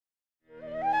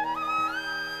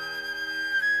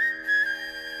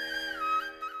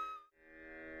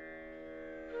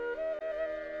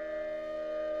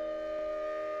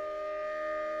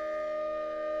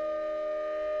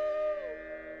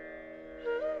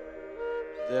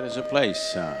There is a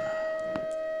place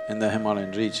in the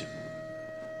Himalayan region,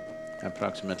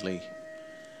 approximately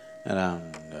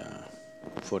around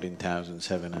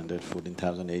 14,700,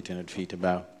 14,800 feet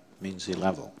above mean sea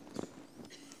level,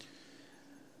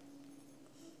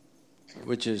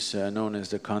 which is known as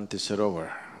the Kanti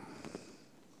Sarovar.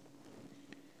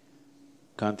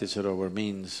 Kanti Sarovar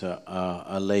means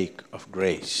a lake of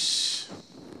grace.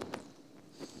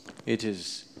 It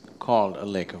is called a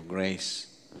lake of grace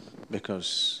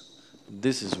because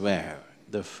this is where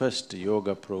the first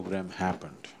yoga program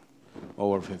happened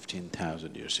over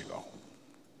 15,000 years ago.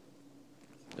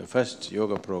 The first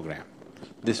yoga program,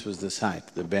 this was the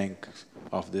site, the bank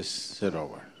of this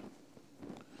Sarovar.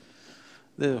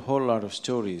 There are a whole lot of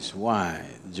stories why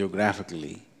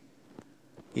geographically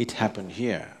it happened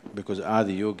here, because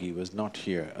Adiyogi was not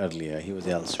here earlier, he was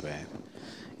elsewhere.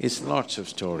 It's lots of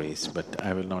stories, but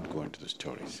I will not go into the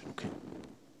stories, okay?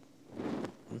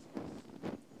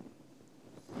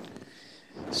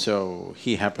 So,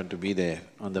 he happened to be there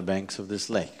on the banks of this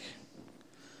lake.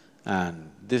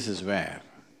 And this is where,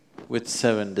 with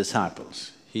 7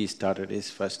 disciples, he started his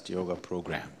first yoga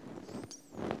program.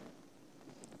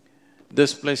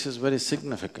 This place is very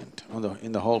significant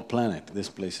in the whole planet. This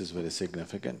place is very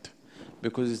significant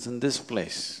because it's in this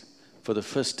place, for the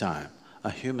first time,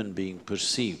 a human being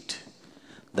perceived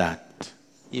that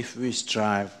if we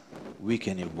strive, we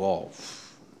can evolve.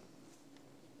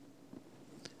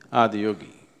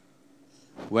 Adiyogi,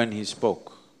 when he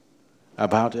spoke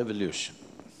about evolution,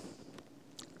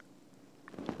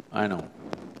 I know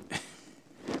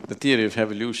the theory of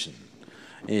evolution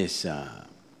is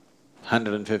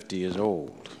 150 years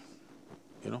old,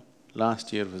 you know.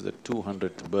 Last year was the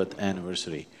 200th birth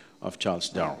anniversary of Charles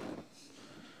Darwin.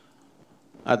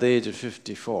 At the age of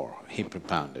 54, he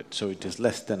propounded, so it is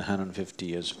less than 150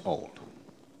 years old.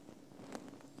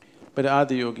 But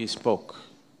Adiyogi spoke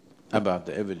about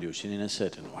the evolution in a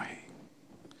certain way.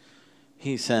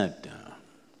 He said,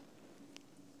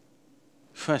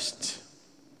 first,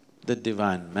 the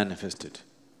divine manifested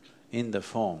in the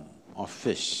form of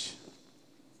fish,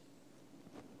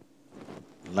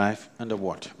 life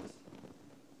underwater.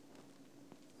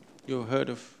 You heard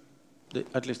of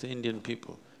at least the Indian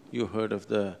people, you heard of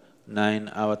the 9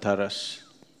 avatars?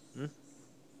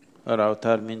 Or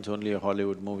avatar means only a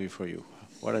Hollywood movie for you.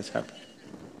 What has happened?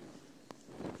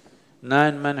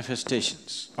 9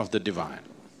 manifestations of the divine.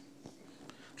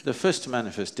 The first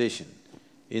manifestation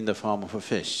in the form of a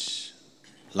fish,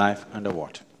 life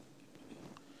underwater.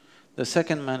 The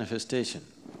second manifestation,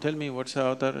 tell me what's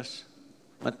avatars?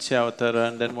 Matsya avatara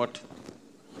and then what?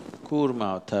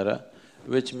 Kurma avatara,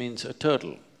 which means a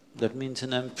turtle, that means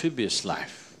an amphibious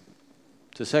life.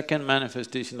 The second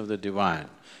manifestation of the divine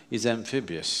is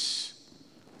amphibious,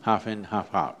 half in,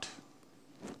 half out.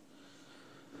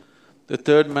 The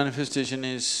third manifestation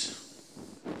is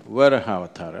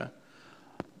Varaha-avatara,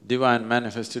 divine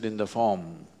manifested in the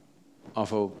form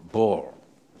of a boar.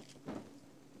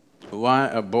 Why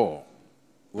a boar?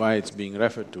 Why it's being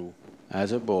referred to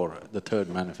as a boar, the third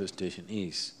manifestation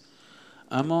is,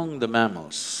 among the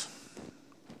mammals,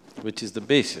 which is the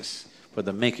basis for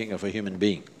the making of a human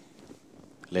being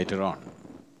later on.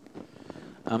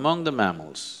 Among the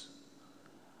mammals,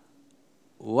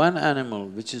 one animal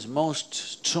which is most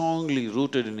strongly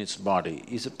rooted in its body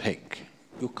is a pig.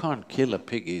 You can't kill a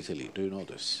pig easily, do you know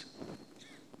this?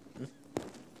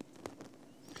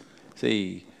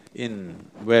 See, in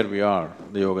where we are,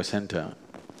 the yoga center,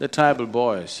 the tribal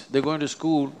boys, they're going to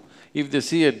school, if they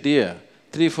see a deer,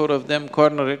 3-4 of them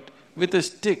corner it, with a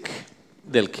stick,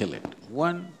 they'll kill it.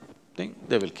 One thing,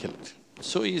 they will kill it.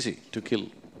 So easy to kill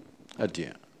a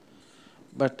deer.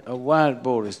 But a wild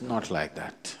boar is not like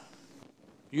that.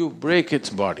 You break its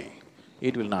body,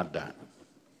 it will not die.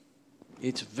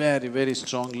 It's very, very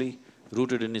strongly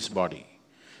rooted in its body.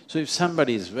 So if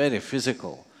somebody is very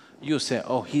physical, you say,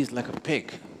 oh, he's like a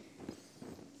pig.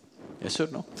 Yes or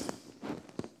no?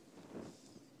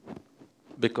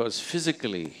 Because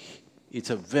physically, it's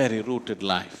a very rooted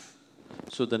life.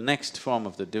 So the next form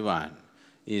of the divine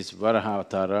is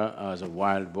Varaha-avatara as a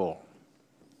wild boar.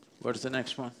 What's the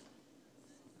next one?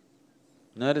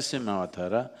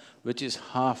 Narasimha-avatara, which is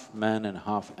half man and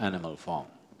half animal form.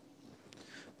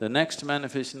 The next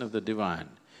manifestation of the divine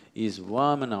is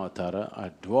Vamana-avatara,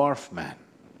 a dwarf man.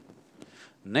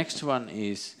 Next one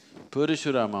is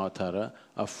Parashurama-avatara,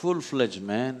 a full-fledged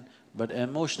man but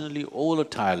emotionally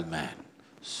volatile man.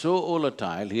 So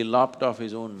volatile, he lopped off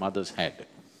his own mother's head.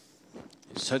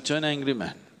 Such an angry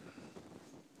man.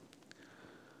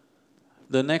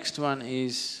 The next one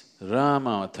is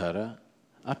Rama-avatara,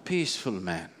 a peaceful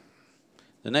man.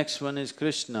 The next one is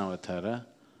Krishna-avatara,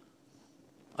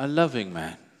 a loving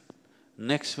man.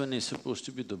 Next one is supposed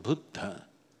to be the Buddha,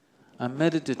 a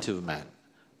meditative man.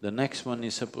 The next one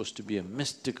is supposed to be a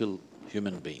mystical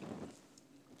human being.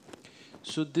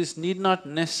 So this need not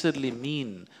necessarily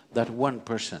mean that one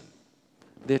person.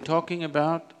 They're talking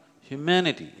about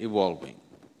humanity evolving,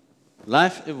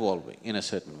 life evolving in a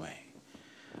certain way.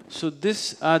 So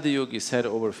this Adiyogi said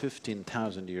over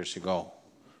 15,000 years ago.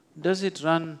 Does it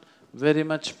run very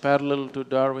much parallel to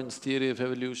Darwin's theory of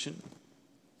evolution?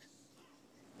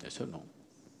 Yes or no?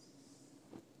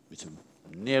 It's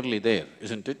nearly there,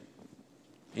 isn't it?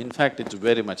 In fact, it's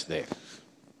very much there.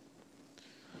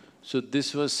 So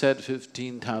this was said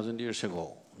 15,000 years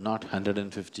ago, not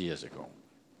 150 years ago.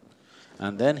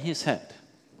 And then he said,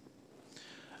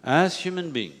 as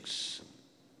human beings,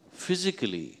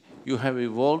 physically you have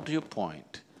evolved to a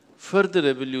point, further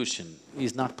evolution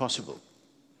is not possible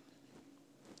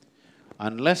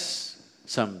unless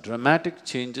some dramatic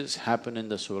changes happen in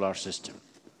the solar system.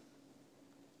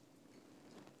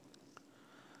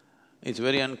 It's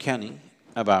very uncanny.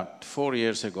 About 4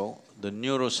 years ago, the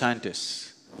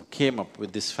neuroscientists came up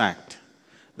with this fact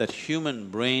that human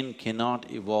brain cannot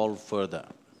evolve further.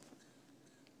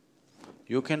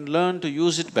 You can learn to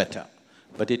use it better,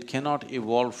 but it cannot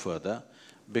evolve further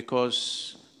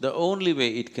because the only way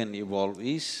it can evolve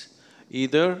is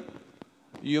either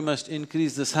you must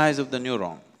increase the size of the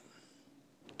neuron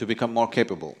to become more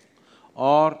capable,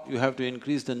 or you have to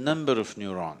increase the number of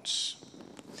neurons.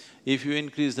 If you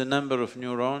increase the number of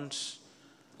neurons,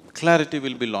 clarity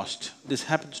will be lost. This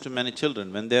happens to many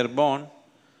children. When they're born,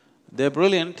 they're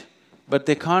brilliant, but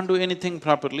they can't do anything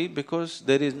properly because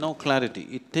there is no clarity.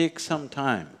 It takes some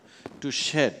time to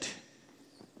shed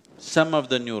some of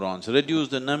the neurons, reduce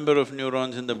the number of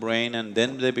neurons in the brain, and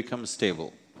then they become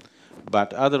stable.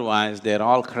 But otherwise, they're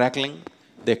all crackling,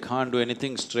 they can't do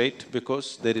anything straight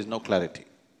because there is no clarity.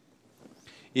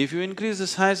 If you increase the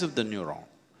size of the neuron,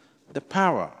 the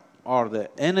power or the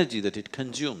energy that it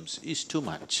consumes is too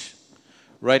much.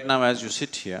 Right now as you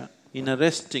sit here, in a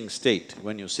resting state,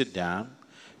 when you sit down,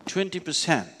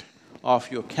 20%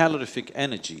 of your calorific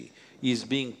energy is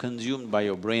being consumed by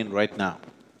your brain right now,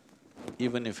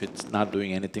 even if it's not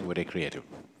doing anything very creative.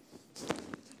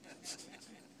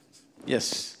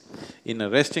 Yes, in a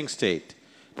resting state,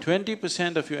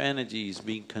 20% of your energy is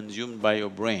being consumed by your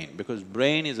brain because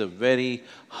brain is a very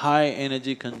high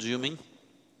energy consuming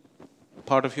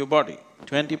part of your body.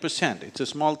 20%, it's a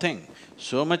small thing.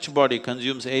 So much body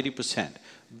consumes 80%,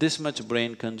 this much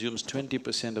brain consumes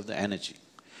 20% of the energy.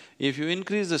 If you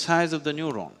increase the size of the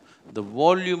neuron, the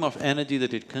volume of energy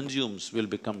that it consumes will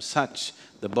become such,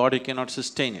 the body cannot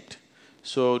sustain it.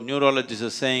 So neurologists are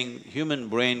saying human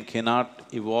brain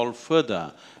cannot evolve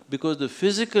further because the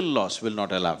physical laws will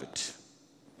not allow it.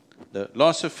 The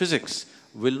laws of physics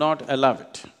will not allow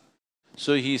it.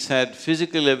 So he said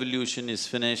physical evolution is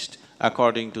finished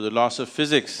according to the laws of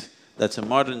physics. That's a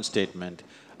modern statement.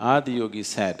 Adiyogi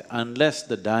said, unless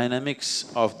the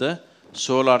dynamics of the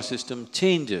solar system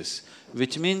changes,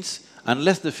 which means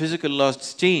unless the physical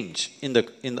laws change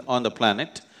on the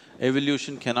planet,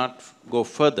 evolution cannot go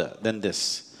further than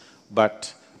this.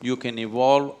 But you can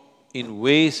evolve in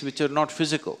ways which are not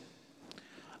physical,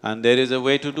 and there is a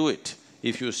way to do it.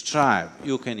 If you strive,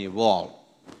 you can evolve.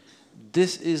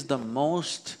 This is the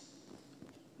most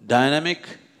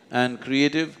dynamic and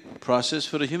creative process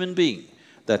for a human being,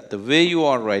 that the way you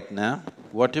are right now,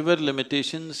 whatever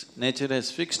limitations nature has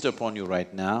fixed upon you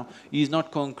right now is not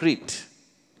concrete,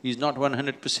 is not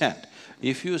 100%.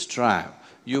 If you strive,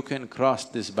 you can cross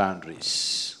these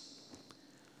boundaries.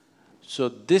 So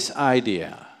this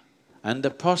idea and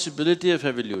the possibility of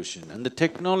evolution and the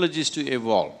technologies to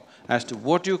evolve, as to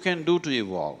what you can do to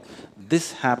evolve,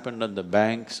 this happened on the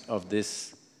banks of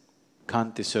this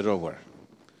Kanti Sarovar,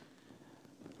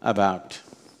 about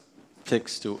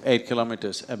 6 to 8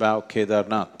 kilometers above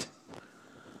Kedarnath.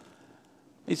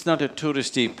 It's not a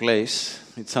touristy place,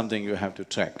 it's something you have to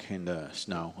trek in the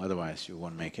snow, otherwise you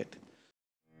won't make it.